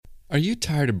Are you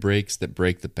tired of breaks that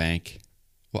break the bank?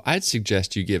 Well, I'd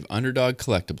suggest you give Underdog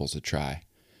Collectibles a try.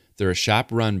 They're a shop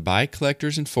run by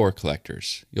collectors and for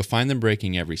collectors. You'll find them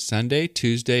breaking every Sunday,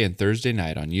 Tuesday, and Thursday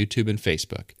night on YouTube and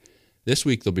Facebook. This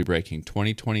week they'll be breaking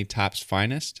 2020 Topps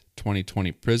Finest,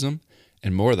 2020 Prism,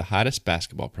 and more of the hottest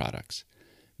basketball products.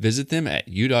 Visit them at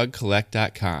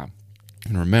udogcollect.com.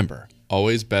 And remember,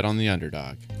 always bet on the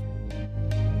underdog.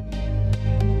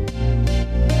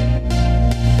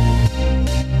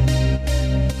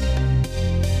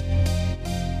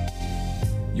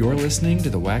 You're listening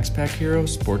to the Wax Pack Hero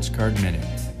Sports Card Minute,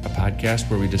 a podcast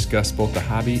where we discuss both the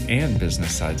hobby and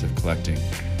business sides of collecting.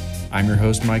 I'm your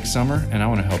host, Mike Sommer, and I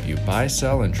want to help you buy,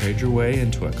 sell, and trade your way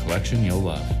into a collection you'll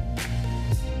love.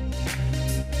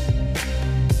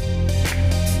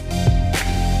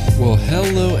 Well,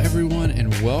 hello everyone,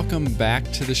 and welcome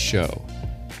back to the show.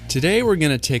 Today we're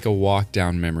going to take a walk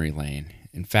down memory lane.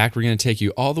 In fact, we're going to take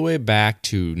you all the way back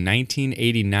to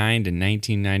 1989 to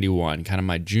 1991, kind of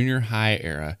my junior high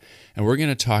era, and we're going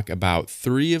to talk about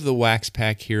three of the Wax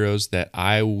Pack heroes that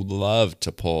I love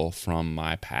to pull from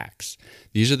my packs.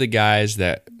 These are the guys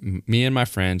that me and my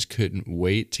friends couldn't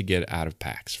wait to get out of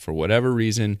packs. For whatever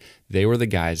reason, they were the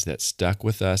guys that stuck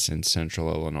with us in Central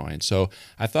Illinois. And so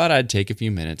I thought I'd take a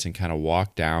few minutes and kind of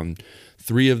walk down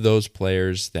three of those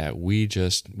players that we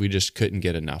just couldn't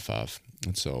get enough of.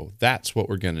 And so that's what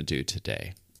we're going to do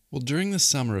today. Well, during the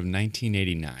summer of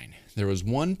 1989, there was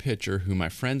one pitcher who my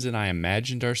friends and I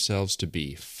imagined ourselves to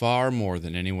be far more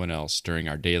than anyone else during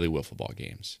our daily wiffle ball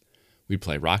games. We'd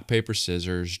play rock, paper,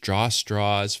 scissors, draw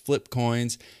straws, flip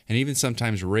coins, and even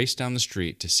sometimes race down the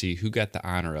street to see who got the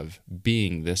honor of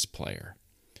being this player.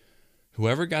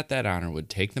 Whoever got that honor would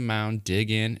take the mound,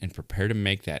 dig in, and prepare to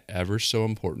make that ever so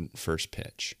important first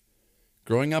pitch.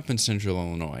 Growing up in Central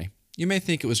Illinois, you may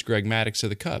think it was Greg Maddux of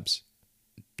the Cubs.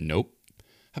 Nope.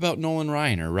 How about Nolan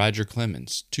Ryan or Roger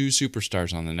Clemens, two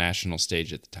superstars on the national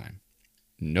stage at the time?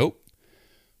 Nope.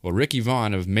 Well, Ricky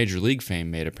Vaughn of Major League fame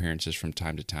made appearances from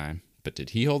time to time, but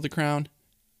did he hold the crown?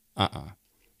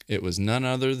 It was none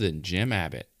other than Jim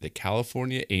Abbott, the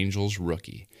California Angels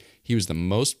rookie. He was the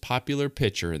most popular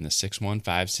pitcher in the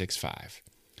 61565.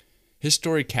 His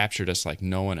story captured us like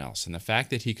no one else, and the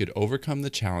fact that he could overcome the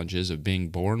challenges of being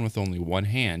born with only one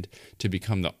hand to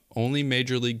become the only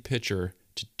major league pitcher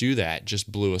to do that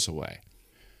just blew us away.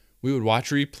 We would watch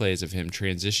replays of him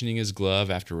transitioning his glove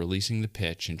after releasing the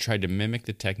pitch and tried to mimic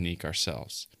the technique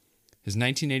ourselves. His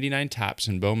 1989 Topps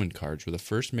and Bowman cards were the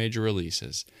first major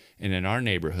releases, and in our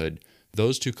neighborhood,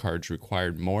 those two cards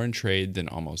required more in trade than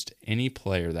almost any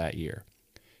player that year.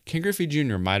 Ken Griffey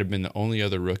Jr. might have been the only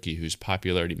other rookie whose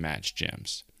popularity matched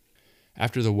Jim's.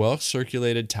 After the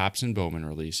well-circulated Topps and Bowman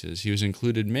releases, he was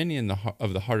included many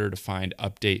of the harder-to-find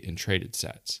update and traded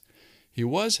sets. He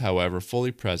was, however,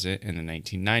 fully present in the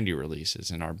 1990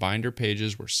 releases, and our binder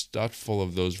pages were stuffed full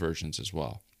of those versions as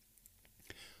well.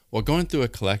 While going through a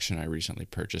collection I recently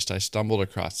purchased, I stumbled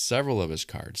across several of his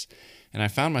cards, and I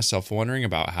found myself wondering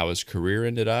about how his career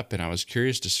ended up, and I was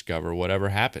curious to discover whatever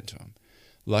happened to him.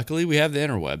 Luckily, we have the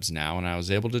interwebs now, and I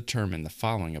was able to determine the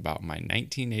following about my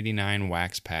 1989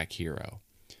 Wax Pack hero.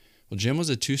 Well, Jim was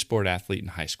a two-sport athlete in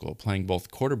high school, playing both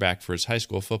quarterback for his high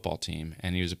school football team,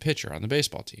 and he was a pitcher on the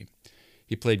baseball team.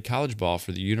 He played college ball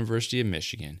for the University of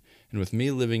Michigan, and with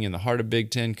me living in the heart of Big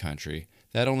Ten country,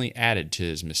 that only added to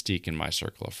his mystique in my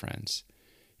circle of friends.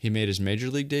 He made his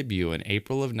major league debut in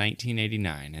April of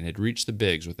 1989 and had reached the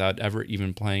bigs without ever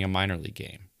even playing a minor league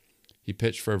game. He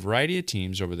pitched for a variety of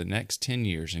teams over the next 10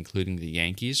 years, including the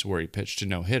Yankees, where he pitched a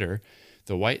no-hitter,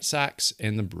 the White Sox,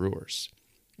 and the Brewers.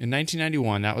 In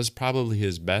 1991, that was probably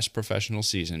his best professional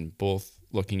season, both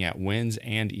looking at wins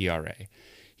and ERA.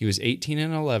 He was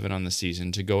 18-11 on the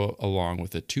season to go along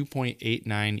with a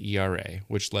 2.89 ERA,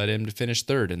 which led him to finish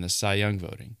third in the Cy Young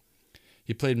voting.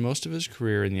 He played most of his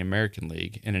career in the American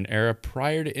League in an era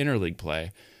prior to interleague play,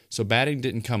 so batting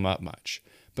didn't come up much.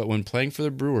 But when playing for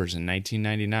the Brewers in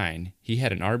 1999, he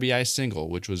had an RBI single,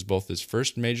 which was both his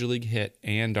first major league hit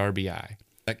and RBI.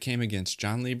 That came against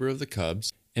John Lieber of the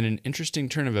Cubs. In an interesting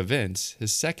turn of events,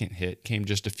 his second hit came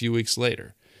just a few weeks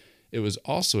later. It was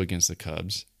also against the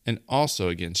Cubs and also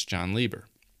against John Lieber.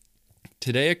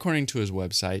 Today, according to his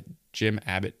website,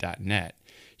 jimabbott.net,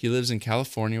 he lives in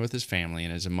California with his family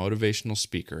and is a motivational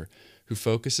speaker who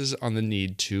focuses on the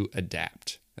need to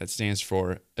adapt. That stands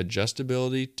for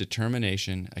adjustability,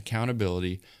 determination,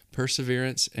 accountability,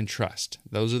 perseverance, and trust.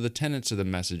 Those are the tenets of the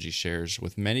message he shares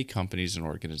with many companies and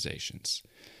organizations.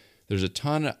 There's a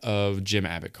ton of Jim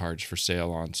Abbott cards for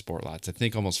sale on Sportlots. I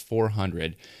think almost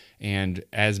 400, and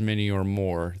as many or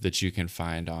more that you can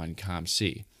find on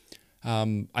ComC.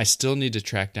 I still need to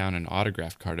track down an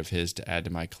autographed card of his to add to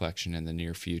my collection in the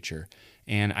near future,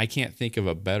 and I can't think of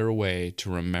a better way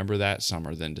to remember that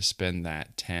summer than to spend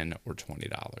that $10 or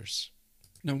 $20.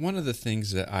 Now, one of the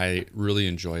things that I really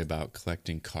enjoy about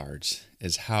collecting cards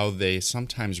is how they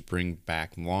sometimes bring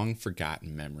back long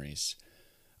forgotten memories.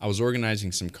 I was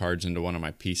organizing some cards into one of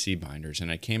my PC binders,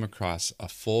 and I came across a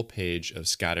full page of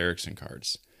Scott Erickson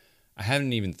cards. I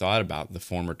hadn't even thought about the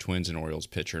former Twins and Orioles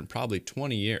pitcher in probably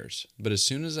 20 years, but as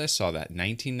soon as I saw that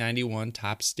 1991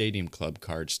 Topps Stadium Club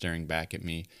card staring back at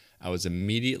me, I was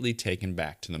immediately taken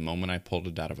back to the moment I pulled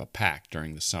it out of a pack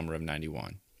during the summer of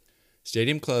 '91.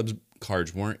 Stadium Club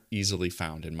cards weren't easily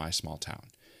found in my small town.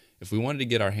 If we wanted to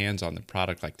get our hands on the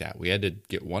product like that, we had to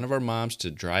get one of our moms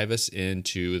to drive us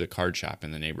into the card shop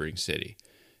in the neighboring city.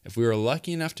 If we were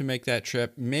lucky enough to make that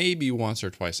trip, maybe once or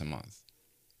twice a month.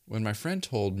 When my friend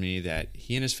told me that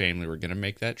he and his family were going to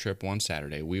make that trip one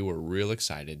Saturday, we were real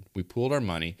excited. We pooled our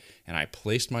money, and I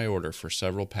placed my order for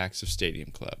several packs of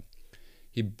Stadium Club.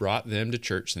 He brought them to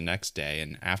church the next day,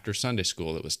 and after Sunday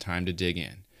school, it was time to dig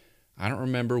in. I don't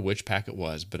remember which pack it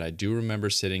was, but I do remember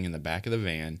sitting in the back of the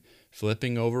van,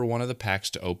 flipping over one of the packs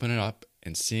to open it up,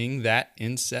 and seeing that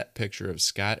inset picture of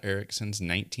Scott Erickson's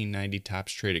 1990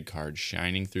 Topps traded card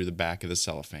shining through the back of the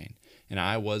cellophane, and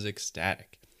I was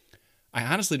ecstatic. I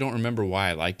honestly don't remember why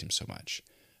I liked him so much.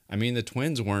 I mean, the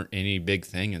Twins weren't any big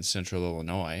thing in Central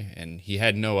Illinois, and he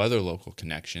had no other local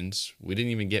connections. We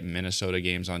didn't even get Minnesota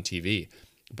games on TV.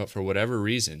 But for whatever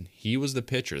reason, he was the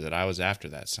pitcher that I was after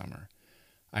that summer.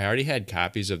 I already had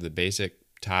copies of the basic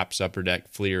Topps Upper Deck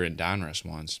Fleer and Donruss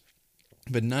ones,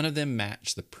 but none of them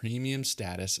matched the premium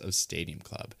status of Stadium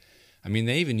Club. I mean,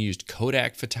 they even used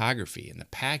Kodak photography, and the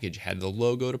package had the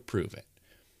logo to prove it.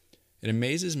 It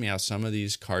amazes me how some of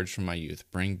these cards from my youth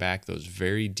bring back those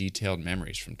very detailed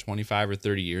memories from 25 or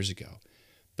 30 years ago.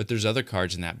 But there's other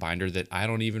cards in that binder that I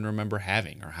don't even remember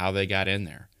having or how they got in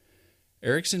there.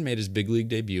 Erickson made his big league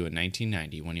debut in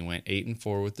 1990 when he went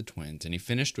 8-4 with the Twins, and he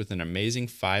finished with an amazing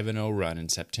 5-0 run in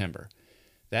September.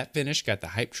 That finish got the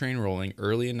hype train rolling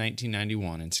early in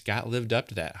 1991, and Scott lived up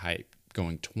to that hype,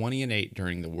 going 20-8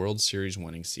 during the World Series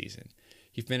winning season.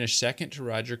 He finished second to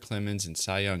Roger Clemens in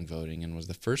Cy Young voting and was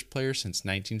the first player since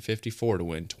 1954 to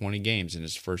win 20 games in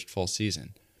his first full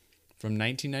season. From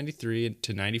 1993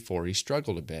 to 94, he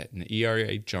struggled a bit, and the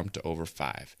ERA jumped to over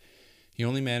 5. He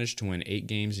only managed to win 8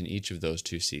 games in each of those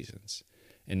 2 seasons.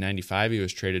 In 95, he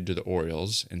was traded to the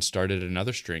Orioles and started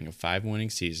another string of 5 winning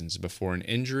seasons before an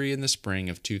injury in the spring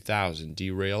of 2000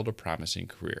 derailed a promising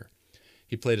career.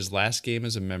 He played his last game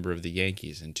as a member of the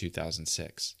Yankees in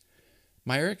 2006.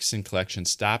 My Erickson collection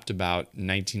stopped about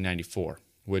 1994,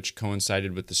 which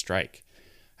coincided with the strike.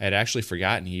 I had actually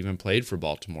forgotten he even played for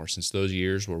Baltimore since those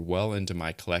years were well into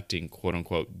my collecting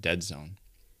quote-unquote dead zone.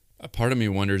 A part of me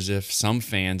wonders if some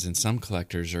fans and some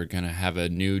collectors are going to have a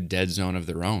new dead zone of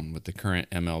their own with the current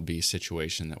MLB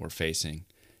situation that we're facing.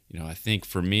 You know, I think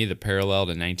for me, the parallel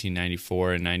to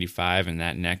 1994 and 95 and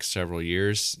that next several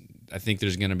years, I think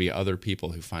there's going to be other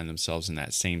people who find themselves in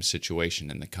that same situation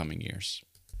in the coming years.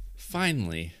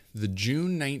 Finally, the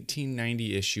June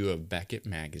 1990 issue of Beckett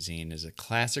Magazine is a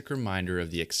classic reminder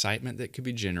of the excitement that could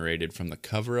be generated from the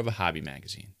cover of a hobby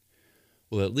magazine.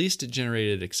 Well, at least it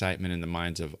generated excitement in the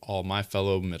minds of all my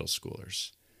fellow middle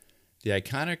schoolers. The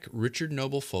iconic Richard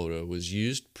Noble photo was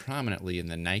used prominently in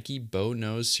the Nike Bo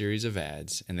Knows series of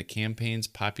ads, and the campaign's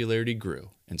popularity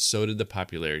grew, and so did the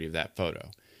popularity of that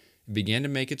photo. It began to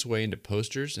make its way into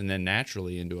posters and then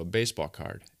naturally into a baseball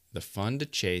card, the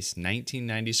fun-to-chase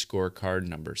 1990 scorecard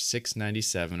number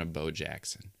 697 of Bo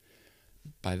Jackson.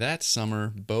 By that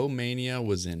summer, Bo Mania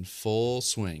was in full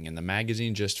swing, and the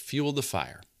magazine just fueled the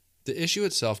fire. The issue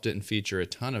itself didn't feature a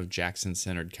ton of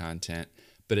Jackson-centered content,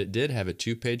 but it did have a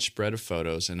 2-page spread of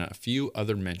photos and a few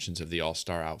other mentions of the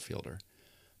all-star outfielder.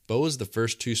 Bo was the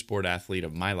first two-sport athlete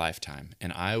of my lifetime,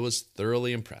 and I was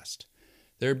thoroughly impressed.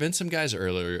 There had been some guys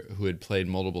earlier who had played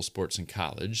multiple sports in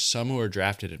college, some who were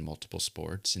drafted in multiple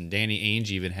sports, and Danny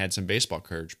Ainge even had some baseball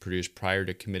cards produced prior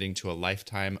to committing to a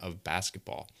lifetime of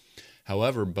basketball.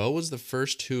 However, Bo was the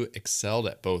first who excelled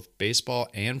at both baseball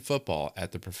and football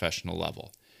at the professional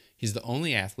level. He's the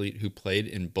only athlete who played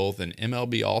in both an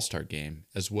MLB All-Star game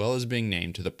as well as being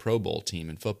named to the Pro Bowl team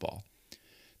in football.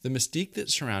 The mystique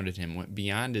that surrounded him went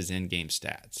beyond his in-game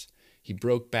stats. He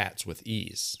broke bats with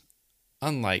ease.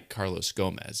 Unlike Carlos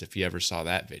Gomez, if you ever saw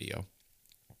that video.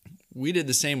 We did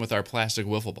the same with our plastic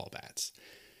wiffle ball bats.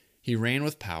 He ran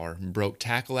with power and broke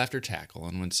tackle after tackle,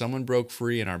 and when someone broke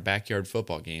free in our backyard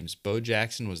football games, Bo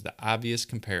Jackson was the obvious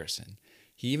comparison.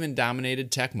 He even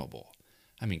dominated Tecmo Bowl.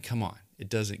 I mean, come on, it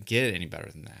doesn't get any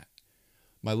better than that.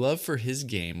 My love for his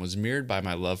game was mirrored by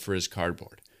my love for his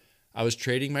cardboard. I was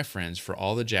trading my friends for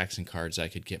all the Jackson cards I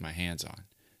could get my hands on.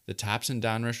 The Topps and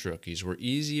Donruss rookies were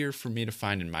easier for me to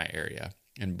find in my area,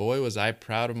 and boy was I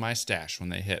proud of my stash when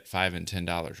they hit $5 and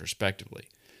 $10 respectively.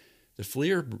 The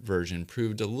Fleer version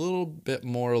proved a little bit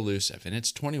more elusive, and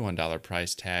its $21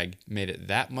 price tag made it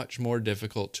that much more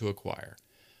difficult to acquire.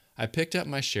 I picked up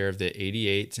my share of the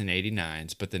 88s and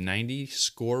 89s, but the 90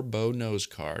 Score Bo Nose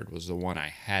card was the one I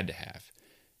had to have.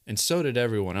 And so did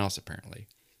everyone else apparently.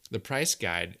 The price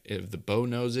guide of the Bo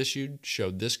Nose issued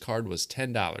showed this card was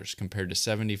 $10 compared to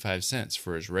 75 cents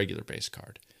for his regular base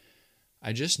card.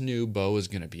 I just knew Bo was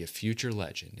going to be a future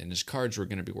legend and his cards were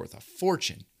going to be worth a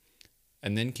fortune.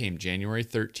 And then came January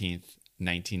 13th,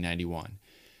 1991.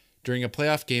 During a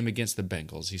playoff game against the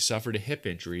Bengals, he suffered a hip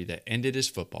injury that ended his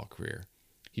football career.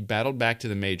 He battled back to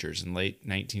the majors in late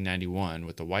 1991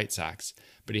 with the White Sox,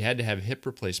 but he had to have hip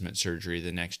replacement surgery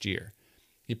the next year.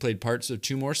 He played parts of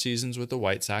 2 more seasons with the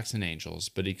White Sox and Angels,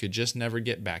 but he could just never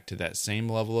get back to that same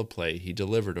level of play he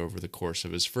delivered over the course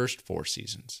of his first 4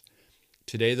 seasons.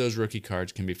 Today, those rookie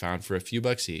cards can be found for a few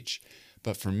bucks each,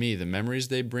 but for me, the memories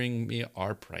they bring me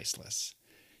are priceless.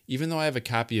 Even though I have a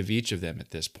copy of each of them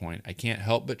at this point, I can't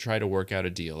help but try to work out a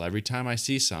deal every time I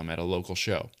see some at a local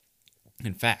show.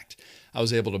 In fact, I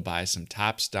was able to buy some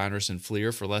Topps, Donruss, and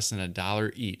Fleer for less than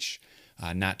 $1 each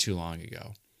not too long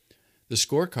ago. The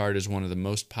scorecard is one of the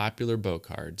most popular Bo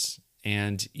cards,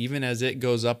 and even as it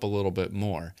goes up a little bit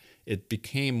more, it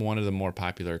became one of the more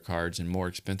popular cards and more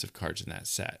expensive cards in that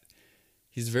set.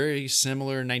 His very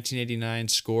similar 1989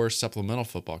 Score supplemental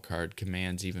football card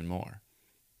commands even more.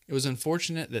 It was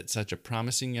unfortunate that such a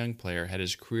promising young player had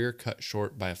his career cut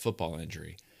short by a football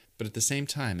injury, but at the same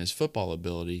time his football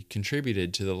ability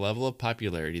contributed to the level of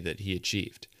popularity that he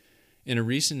achieved. In a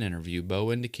recent interview,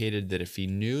 Bo indicated that if he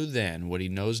knew then what he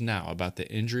knows now about the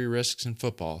injury risks in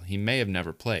football, he may have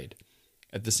never played.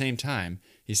 At the same time,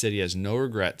 he said he has no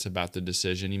regrets about the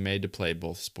decision he made to play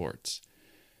both sports.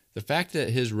 The fact that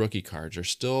his rookie cards are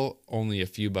still only a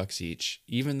few bucks each,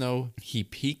 even though he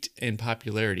peaked in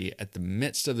popularity at the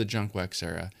midst of the Junk Wax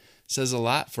era, says a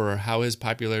lot for how his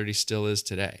popularity still is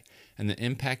today, and the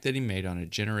impact that he made on a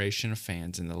generation of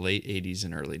fans in the late 80s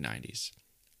and early 90s.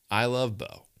 I love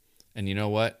Bo. And you know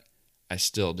what? I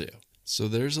still do. So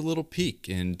there's a little peek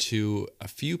into a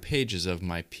few pages of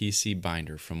my PC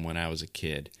binder from when I was a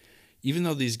kid. Even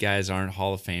though these guys aren't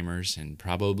Hall of Famers and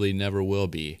probably never will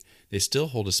be, they still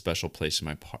hold a special place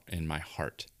in my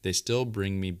heart. They still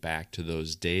bring me back to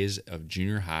those days of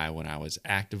junior high when I was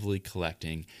actively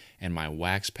collecting and my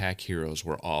Wax Pack heroes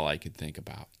were all I could think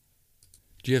about.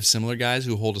 Do you have similar guys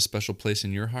who hold a special place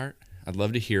in your heart? I'd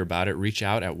love to hear about it. Reach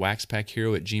out at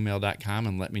waxpackhero@gmail.com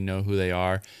and let me know who they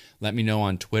are. Let me know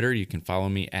on Twitter. You can follow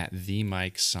me at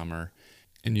 @TheMikeSummer.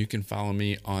 And you can follow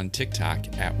me on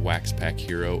TikTok at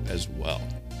waxpackhero as well.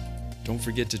 Don't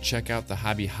forget to check out the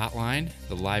Hobby Hotline,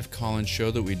 the live call-in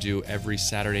show that we do every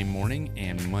Saturday morning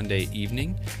and Monday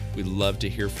evening. We'd love to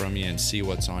hear from you and see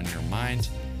what's on your mind.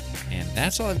 And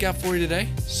that's all I've got for you today.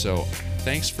 So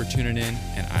thanks for tuning in,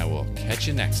 and I will catch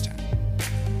you next time.